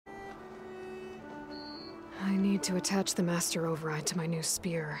need to attach the master override to my new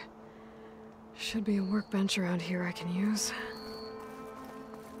spear. Should be a workbench around here I can use.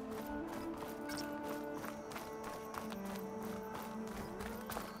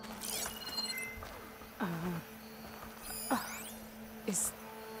 Is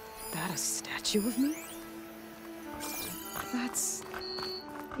that a statue of me? That's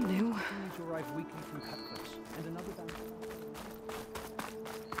new. Arrive weekly from Cutcliffs, and another band.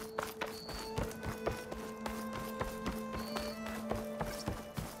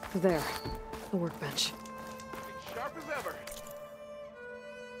 There, the workbench. It's sharp as ever.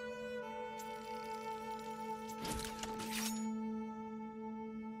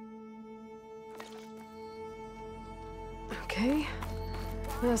 Okay,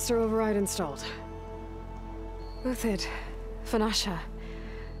 master override installed. Uthid, Fanasha,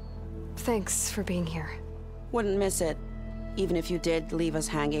 thanks for being here. Wouldn't miss it, even if you did leave us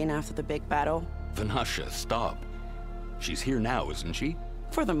hanging after the big battle. Vanasha, stop. She's here now, isn't she?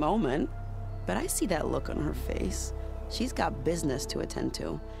 For the moment. But I see that look on her face. She's got business to attend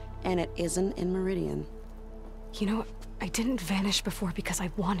to, and it isn't in Meridian. You know, I didn't vanish before because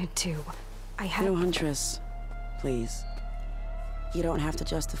I wanted to. I had— No, Huntress, please. You don't have to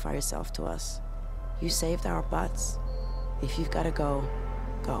justify yourself to us. You saved our butts. If you've got to go,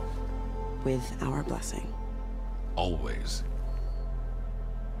 go. With our blessing. Always.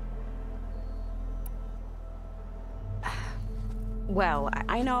 Well,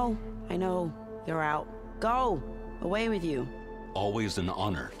 I know. You're out. Go! Away with you. Always an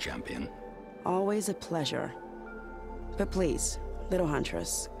honor, champion. Always a pleasure. But please, little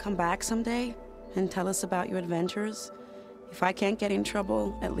Huntress, come back someday and tell us about your adventures. If I can't get in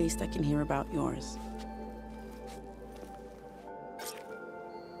trouble, at least I can hear about yours.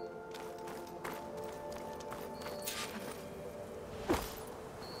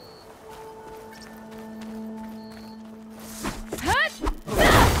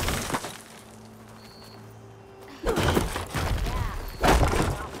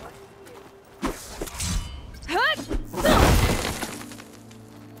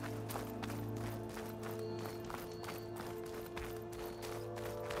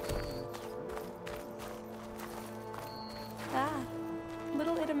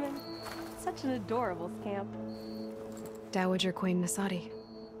 Little Itamen. Such an adorable scamp. Dowager Queen Nasadi.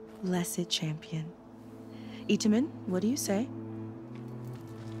 Blessed champion. Itamen, what do you say?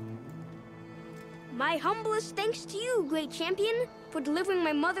 My humblest thanks to you, great champion, for delivering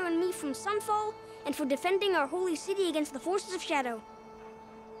my mother and me from Sunfall, and for defending our holy city against the forces of Shadow.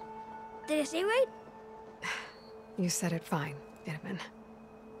 Did I say right? You said it fine, Itamen.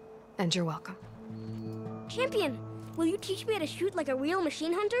 And you're welcome. Champion, will you teach me how to shoot like a real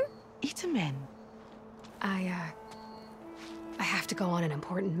machine hunter? Itamen. I have to go on an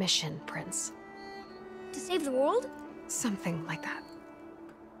important mission, Prince. To save the world? Something like that.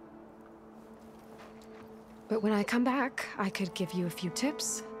 But when I come back, I could give you a few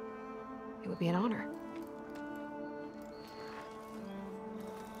tips. It would be an honor.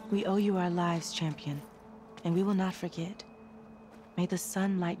 We owe you our lives, champion, and we will not forget. May the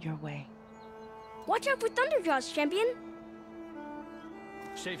sun light your way. Watch out for Thunderjaws, champion!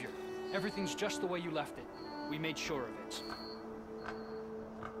 Savior, everything's just the way you left it. We made sure of it.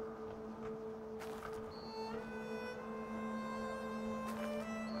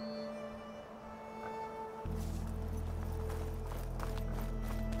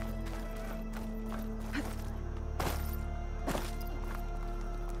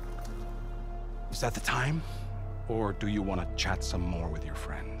 Is that the time? Or do you want to chat some more with your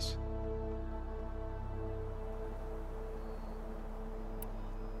friends?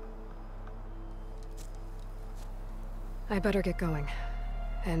 I better get going.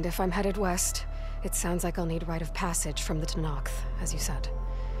 And if I'm headed west, it sounds like I'll need rite of passage from the Tenakth, as you said.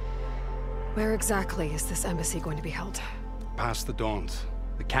 Where exactly is this embassy going to be held? Past the Daunt,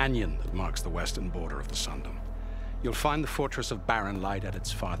 the canyon that marks the western border of the Sundom. You'll find the fortress of Barren Light at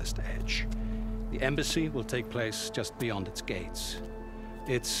its farthest edge. The embassy will take place just beyond its gates.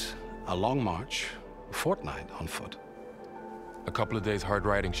 It's a long march, a fortnight on foot. A couple of days hard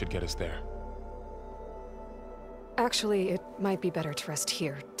riding should get us there. Actually, it might be better to rest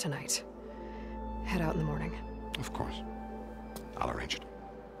here tonight. Head out in the morning. Of course. I'll arrange it.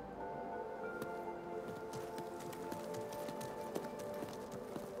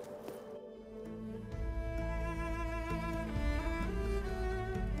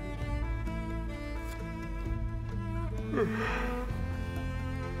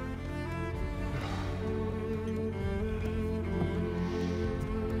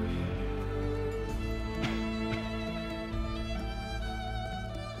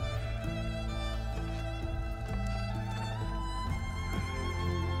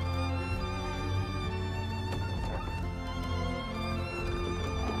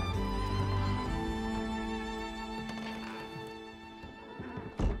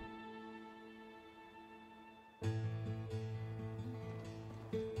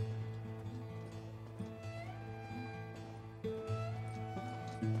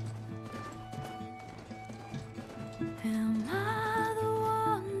 Am I the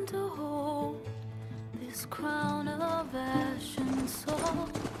one to hold this crown of ash and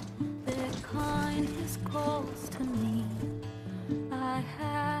salt? Their kindness calls to me. I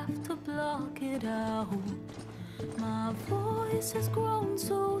have to block it out. My voice has grown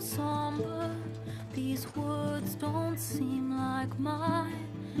so somber. These words don't seem like mine,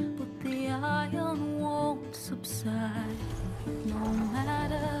 but the iron won't subside. No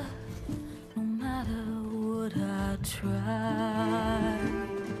matter what I try.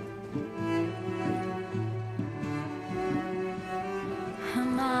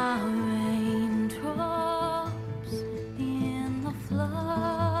 Am I raindrops in the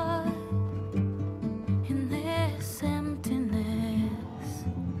flood? In this emptiness,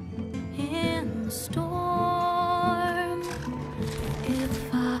 in the storm.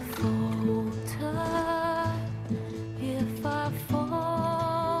 If I falter, if I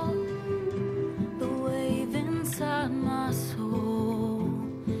fall, the wave inside my soul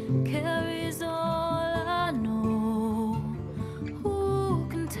carries all I know. Who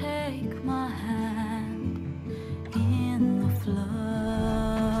can take my hand in the flood?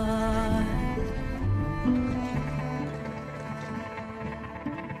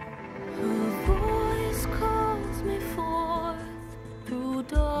 Her voice calls me forth through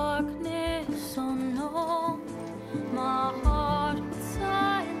darkness unknown. My heart with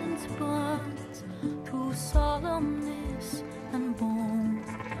silence burns through solemnness and bone.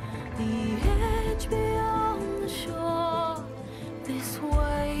 The edge beyond the shore, this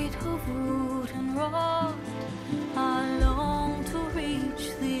weight of root and rod. I long to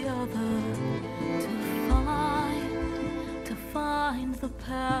reach the other, to find the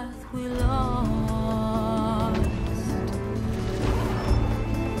path we lost.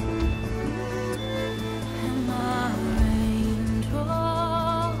 Am I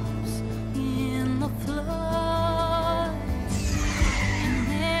raindrops in the flood? In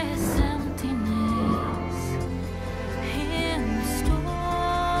this emptiness, in the storm.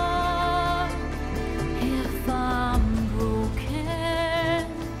 If I'm broken,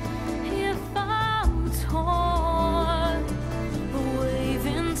 if I'm torn, the wave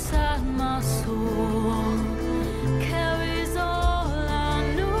inside my soul carries all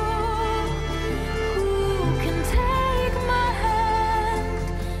I know. Who can take my hand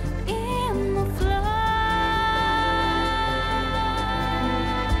in the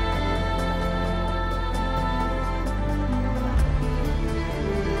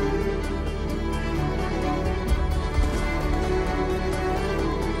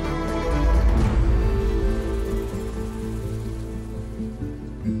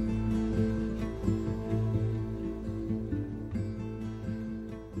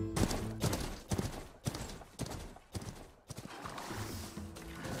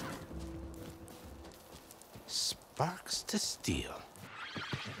Sparks to steel.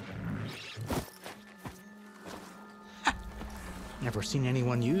 Never seen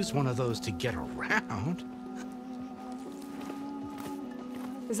anyone use one of those to get around.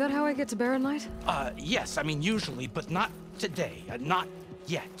 Is that how I get to Barren Light? Yes, I mean usually, but not today. Not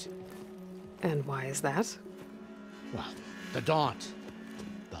yet. And why is that? Well, the Daunt.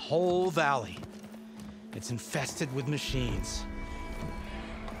 The whole valley. It's infested with machines.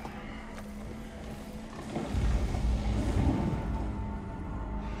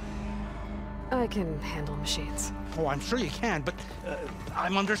 I can handle machines. Oh, I'm sure you can, but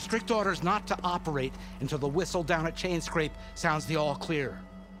I'm under strict orders not to operate until the whistle down at Chain Scrape sounds the all clear.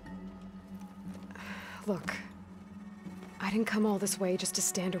 Look, I didn't come all this way just to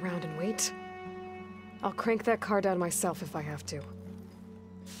stand around and wait. I'll crank that car down myself if I have to.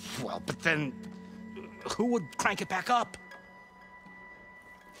 Well, but then who would crank it back up?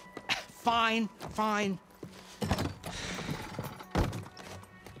 Fine, fine.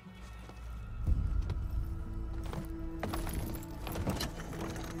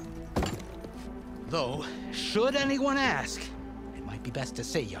 Though, should anyone ask, it might be best to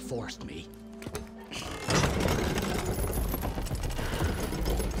say you forced me.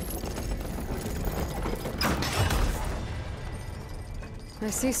 I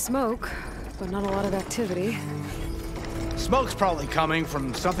see smoke, but not a lot of activity. Smoke's probably coming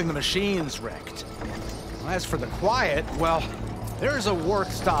from something the machines wrecked. As for the quiet, well, there's a work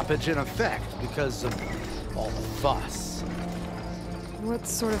stoppage in effect because of all the fuss. What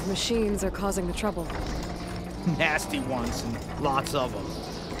sort of machines are causing the trouble? Nasty ones, and lots of them.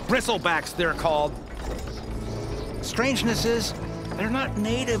 Bristlebacks, they're called. Strangeness is, they're not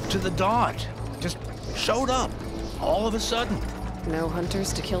native to the Daunt. Just showed up, all of a sudden. No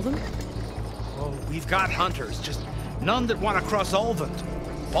hunters to kill them? Oh, we've got hunters, just none that want to cross Ulvund.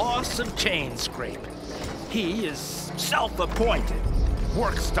 Boss of Chain Scrape. He is self-appointed.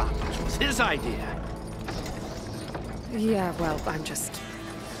 Work stoppage was his idea. Yeah, well, I'm just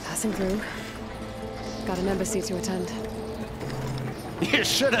passing through. Got an embassy to attend. You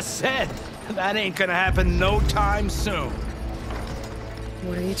should have said. That ain't gonna happen no time soon.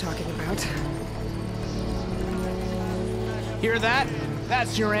 What are you talking about? Hear that?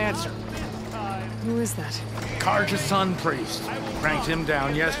 That's your answer. Who is that? Karja's son priest. Cranked him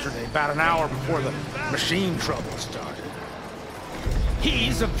down yesterday, about an hour before the machine trouble started.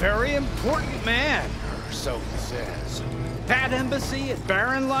 He's a very important man, or so he says. That embassy at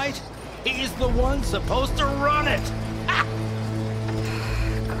Barren Light, he's the one supposed to run it. Ha!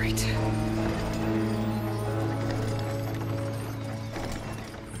 Great.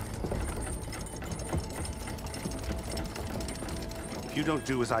 If you don't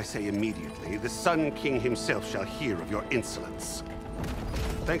do as I say immediately, the Sun King himself shall hear of your insolence.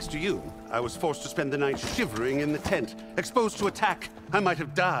 Thanks to you, I was forced to spend the night shivering in the tent. Exposed to attack, I might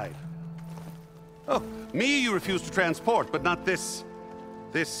have died. Oh, me you refuse to transport, but not this...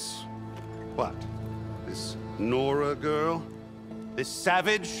 what? This Nora girl? This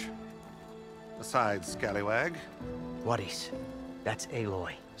savage? Besides, scallywag. Wadis. That's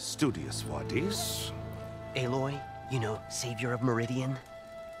Aloy. Studious Wadis. Aloy, you know, savior of Meridian.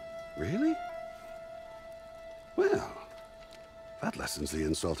 Really? Well, that lessens the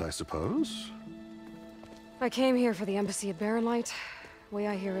insult, I suppose. I came here for the embassy at Barren Light. Way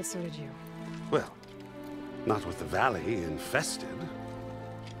I hear it, so did you. Well, not with the valley infested.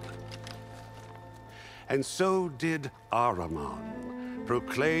 And so did Ahriman,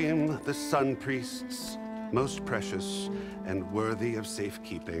 proclaim the Sun Priests most precious and worthy of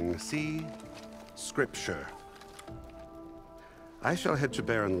safekeeping. See? Scripture. I shall head to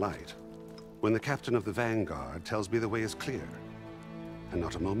Barren Light when the captain of the Vanguard tells me the way is clear, and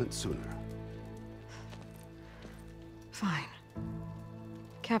not a moment sooner. Fine.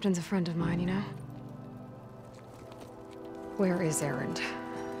 Captain's a friend of mine, you know? Where is Erend?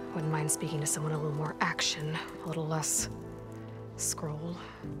 Wouldn't mind speaking to someone a little more action, a little less... scroll.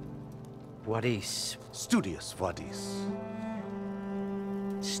 Wadis. Studious Wadis.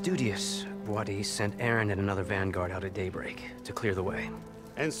 Studious Wadis sent Aaron and another Vanguard out at daybreak to clear the way.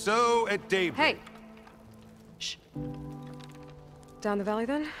 And so at daybreak... Hey! Shh. Down the valley,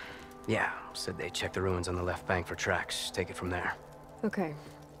 then? Yeah, said they checked the ruins on the left bank for tracks. Take it from there. Okay.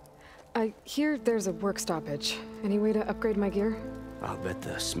 I hear there's a work stoppage. Any way to upgrade my gear? I'll bet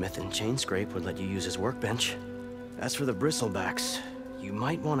the smith and chain scrape would let you use his workbench. As for the bristlebacks, you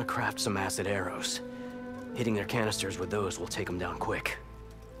might want to craft some acid arrows. Hitting their canisters with those will take them down quick.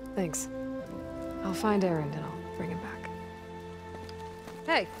 Thanks. I'll find Erend and I'll bring him back.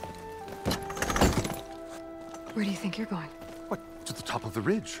 Hey! Where do you think you're going? What? To the top of the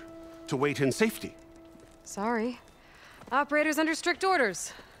ridge. To wait in safety. Sorry. Operator's under strict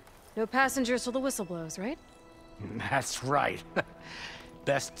orders. No passengers till the whistle blows, right? That's right.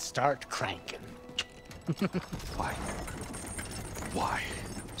 Best start cranking. Why? Why?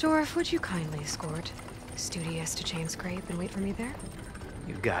 Jorf, would you kindly escort Studious to Chain Scrape and wait for me there?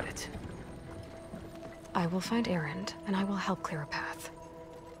 You got it. I will find Erend, and I will help clear a path.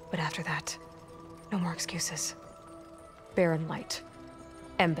 But after that, no more excuses. Barren Light.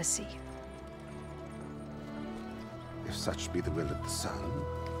 Embassy. If such be the will of the sun.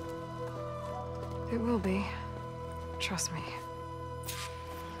 It will be. Trust me.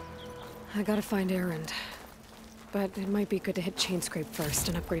 I gotta find Erend. But it might be good to hit Chain Scrape first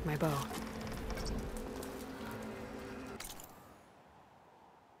and upgrade my bow.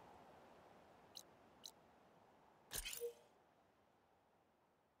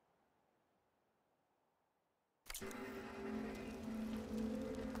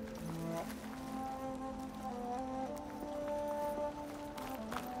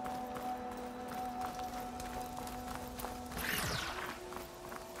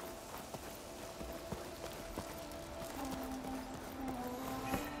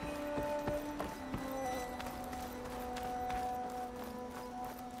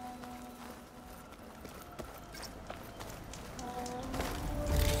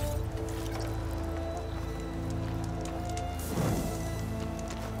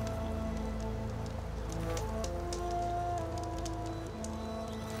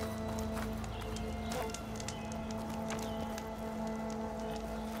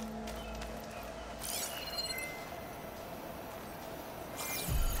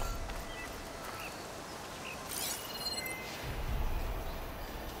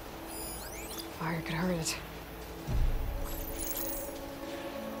 Fire could hurt it.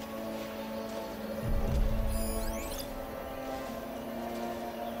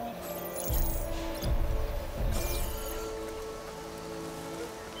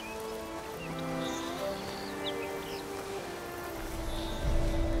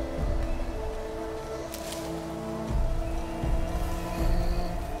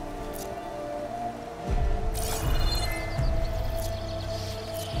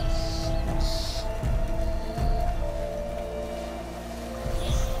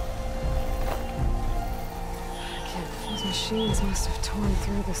 machines must have torn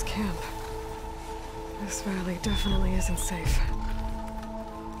through this camp. This valley definitely isn't safe.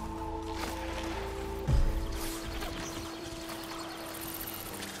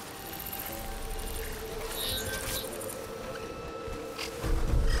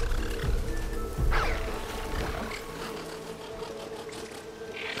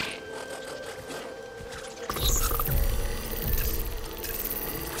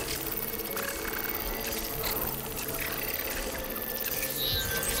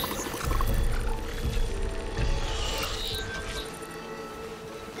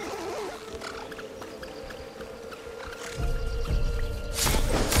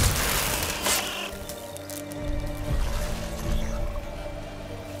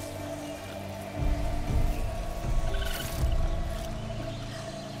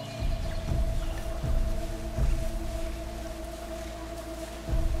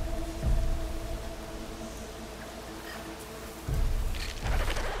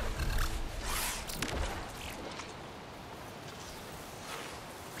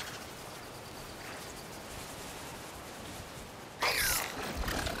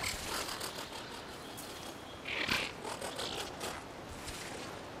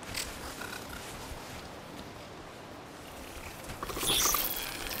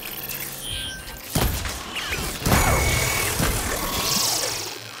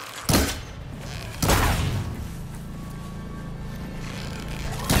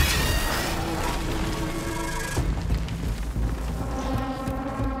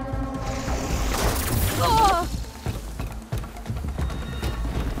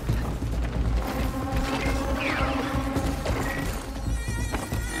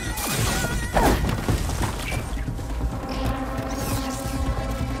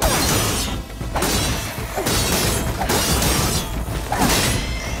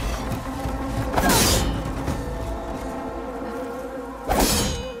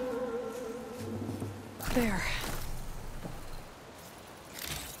 There.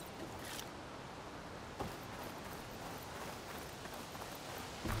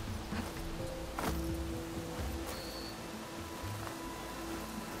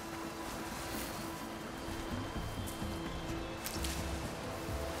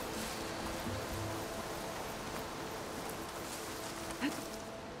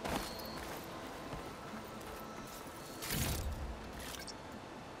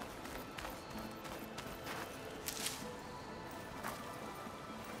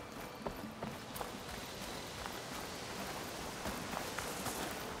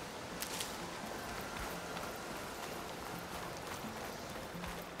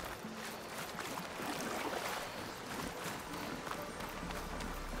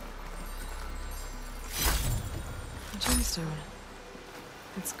 Gemstone.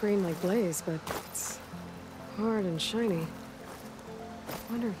 It's green like blaze, but it's hard and shiny.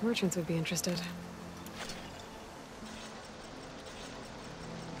 Wonder if merchants would be interested.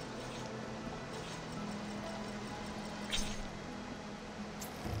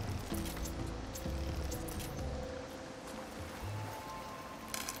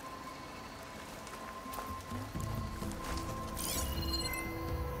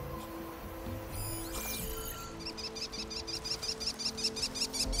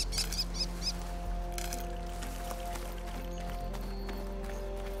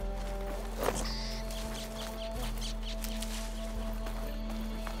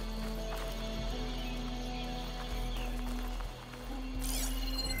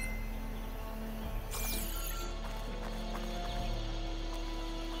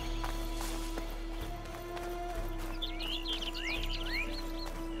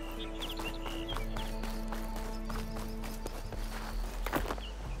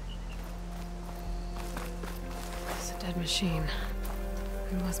 Dead machine.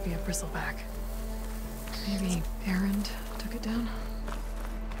 It must be a bristleback. Maybe Erend took it down?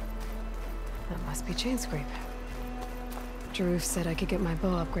 That must be Chainscrape. Jaruf said I could get my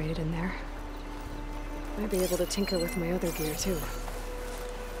bow upgraded in there. Might be able to tinker with my other gear, too.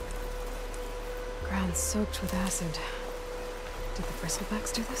 Ground soaked with acid. Did the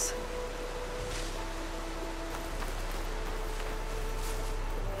bristlebacks do this?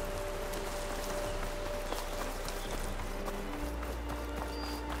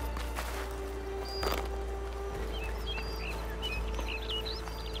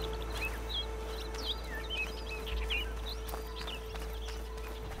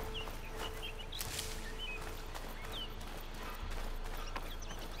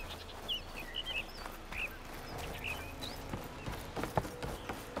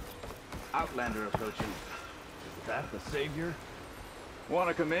 Outlander approaching. Is that the Savior? Want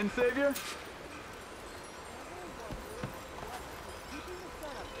to come in, Savior?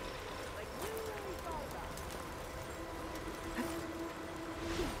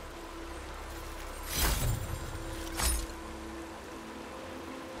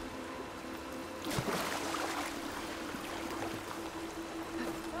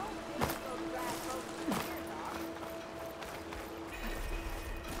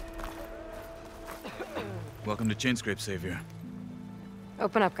 Welcome to Chainscrape, Savior.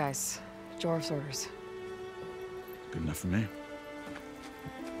 Open up, guys. Jorv's orders. Good enough for me.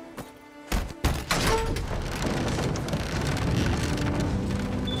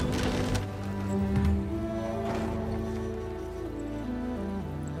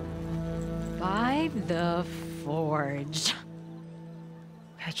 By the Forge.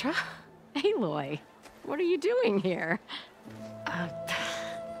 Petra? Aloy, what are you doing here?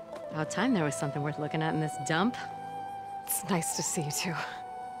 About time there was something worth looking at in this dump. It's nice to see you too.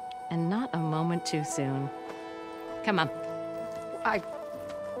 And not a moment too soon. Come on.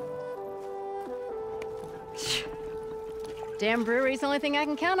 Damn brewery's the only thing I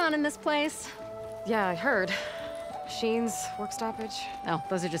can count on in this place. Yeah, I heard. Machines, work stoppage. Oh,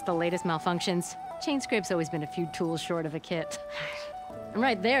 those are just the latest malfunctions. Chainscrape's always been a few tools short of a kit. And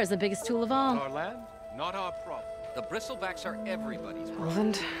right there is the biggest tool of all. Our land, not our problem. The bristlebacks are everybody's problem.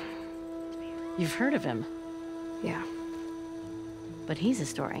 Roland? You've heard of him. Yeah. But he's a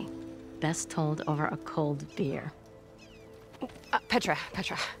story best told over a cold beer. Petra.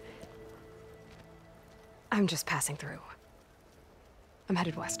 I'm just passing through. I'm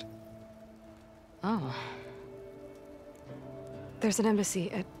headed west. Oh. There's an embassy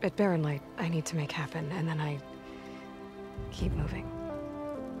at Barren Light I need to make happen, and then I keep moving.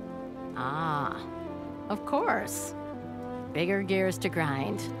 Ah, of course. Bigger gears to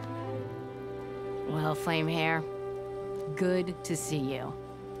grind. Well, Flamehair, good to see you.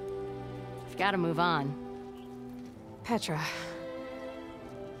 I've got to move on. Petra.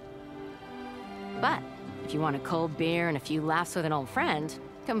 But if you want a cold beer and a few laughs with an old friend,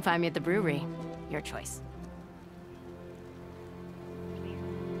 come find me at the brewery. Your choice.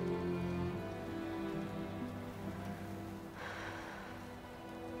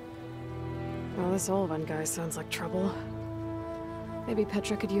 Well, this old guy sounds like trouble. Maybe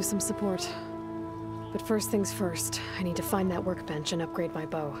Petra could use some support. But first things first, I need to find that workbench and upgrade my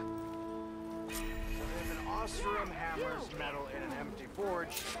bow. If an Ostrom hammers metal in an empty forge,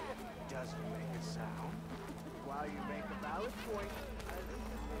 it doesn't make a sound. While you make a valid point,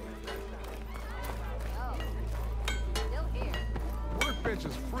 Still here. Workbench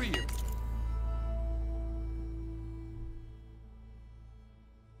is free.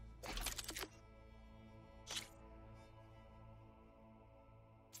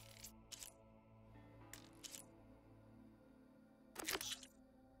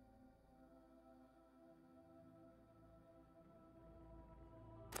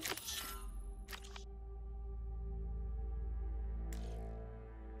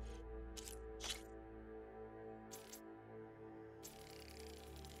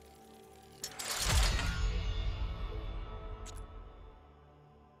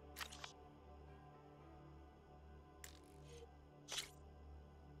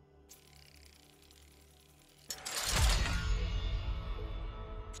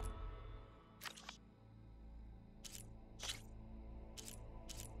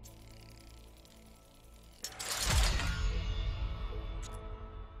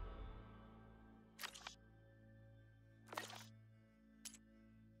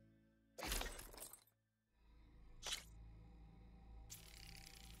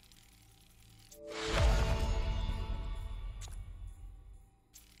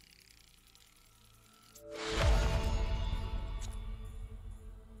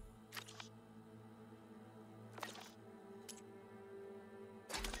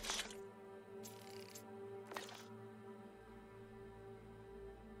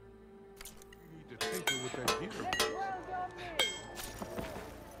 With that gear.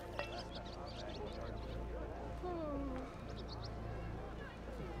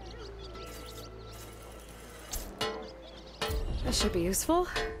 This should be useful.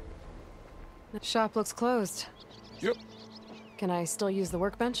 The shop looks closed. Yep. Can I still use the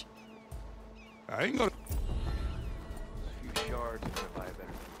workbench? I ain't gonna... a few shards if I better.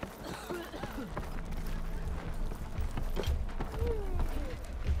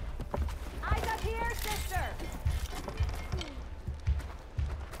 Eyes up here, sister!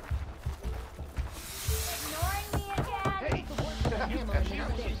 Ignoring me again? Hey!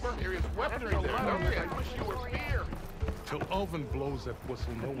 Area's weaponry there. I wish you were here. Till Elvin blows that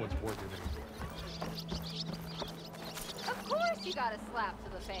whistle, no one's working anymore. Of course you got a slap to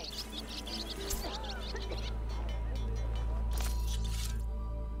the face.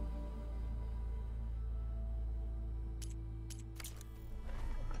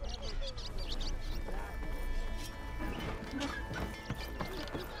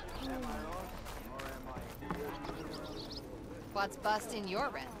 What's busting your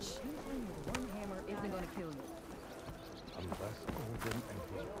wrench? One hammer isn't gonna kill you. Unless Odin and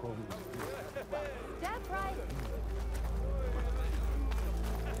his cronies do. Step right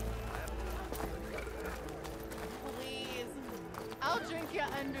poke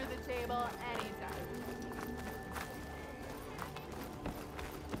you under the table anytime.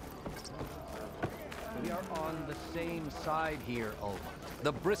 We are on the same side here, Ulvund.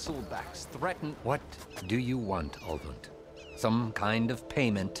 The bristlebacks threaten... What do you want, Ulvund? Some kind of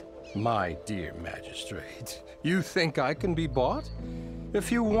payment? My dear magistrate, you think I can be bought?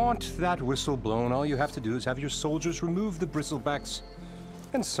 If you want that whistle blown, all you have to do is have your soldiers remove the bristlebacks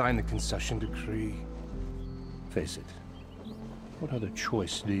and sign the concession decree. Face it, what other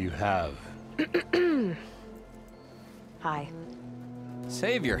choice do you have? Hi.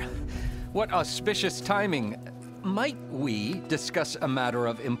 Savior, what auspicious timing. Might we discuss a matter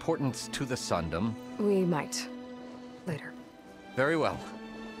of importance to the Sundom? We might. Later. Very well.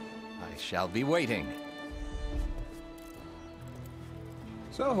 I shall be waiting.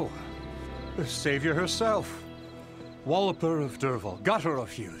 So, the savior herself. Walloper of Derval, gutter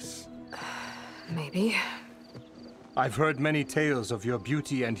of youth. Maybe. I've heard many tales of your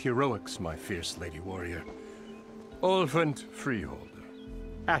beauty and heroics, my fierce lady warrior. Ulvund Freeholder,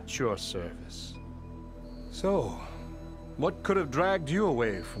 at your service. So, what could have dragged you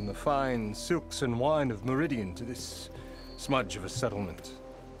away from the fine silks and wine of Meridian to this smudge of a settlement?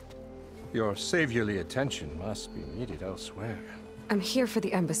 Your saviorly attention must be needed elsewhere. I'm here for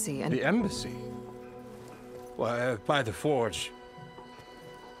the embassy and... The embassy? Why, by the forge.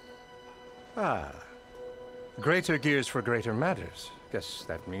 Ah. Greater gears for greater matters. Guess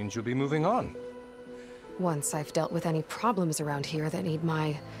that means you'll be moving on. Once I've dealt with any problems around here that need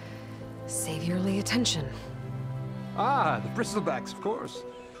my... saviorly attention. Ah, the bristlebacks, of course.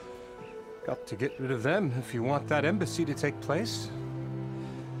 Got to get rid of them if you want that embassy to take place.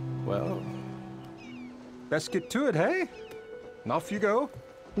 Well, let's get to it, hey? And off you go.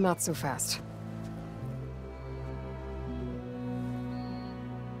 Not so fast.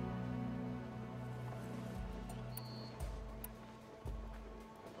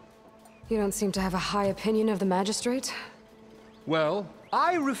 You don't seem to have a high opinion of the magistrate? Well,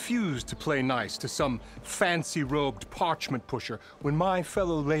 I refuse to play nice to some fancy-robed parchment pusher when my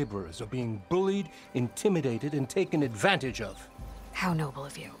fellow laborers are being bullied, intimidated, and taken advantage of. How noble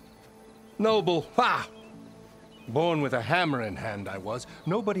of you. Noble? Ha! Born with a hammer in hand, I was.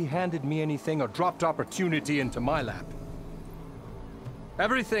 Nobody handed me anything or dropped opportunity into my lap.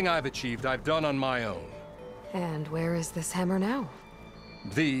 Everything I've achieved, I've done on my own. And where is this hammer now?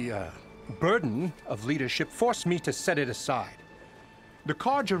 The, burden of leadership forced me to set it aside. The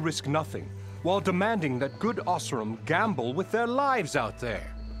Carja risk nothing, while demanding that good Osseram gamble with their lives out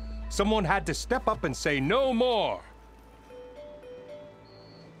there. Someone had to step up and say no more.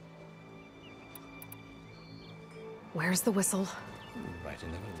 Where's the whistle? Right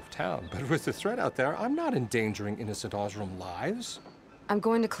in the middle of town, but with the threat out there, I'm not endangering innocent Osseram lives. I'm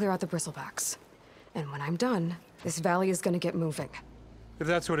going to clear out the bristlebacks. And when I'm done, this valley is going to get moving. If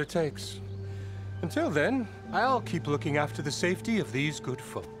that's what it takes. Until then, I'll keep looking after the safety of these good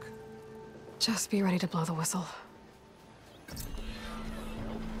folk. Just be ready to blow the whistle.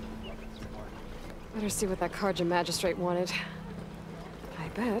 Better see what that Carja magistrate wanted. I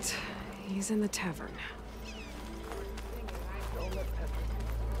bet he's in the tavern.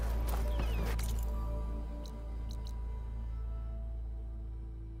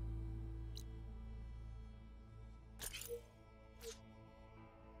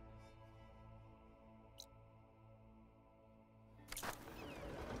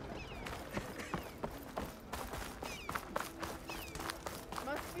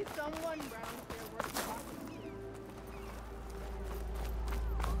 Someone around here worth talking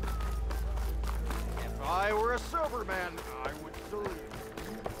to. If I were a sober man, I would salute.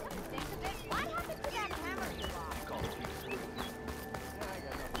 What happened to that hammer you lost?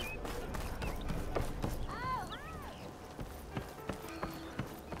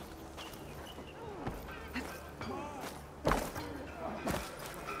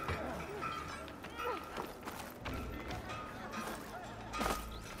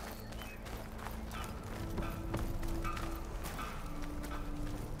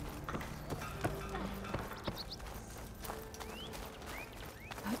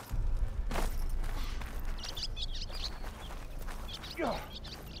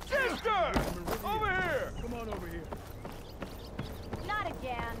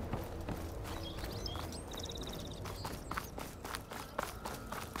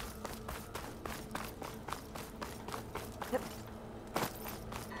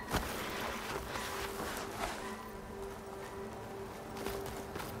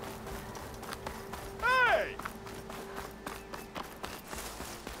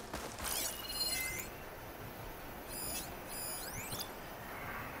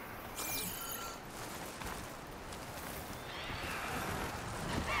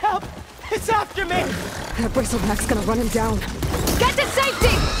 It's after me! That bristleback's gonna run him down. Get to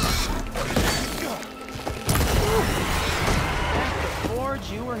safety!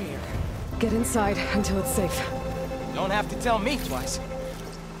 Forge, you were here. Get inside until it's safe. Don't have to tell me twice.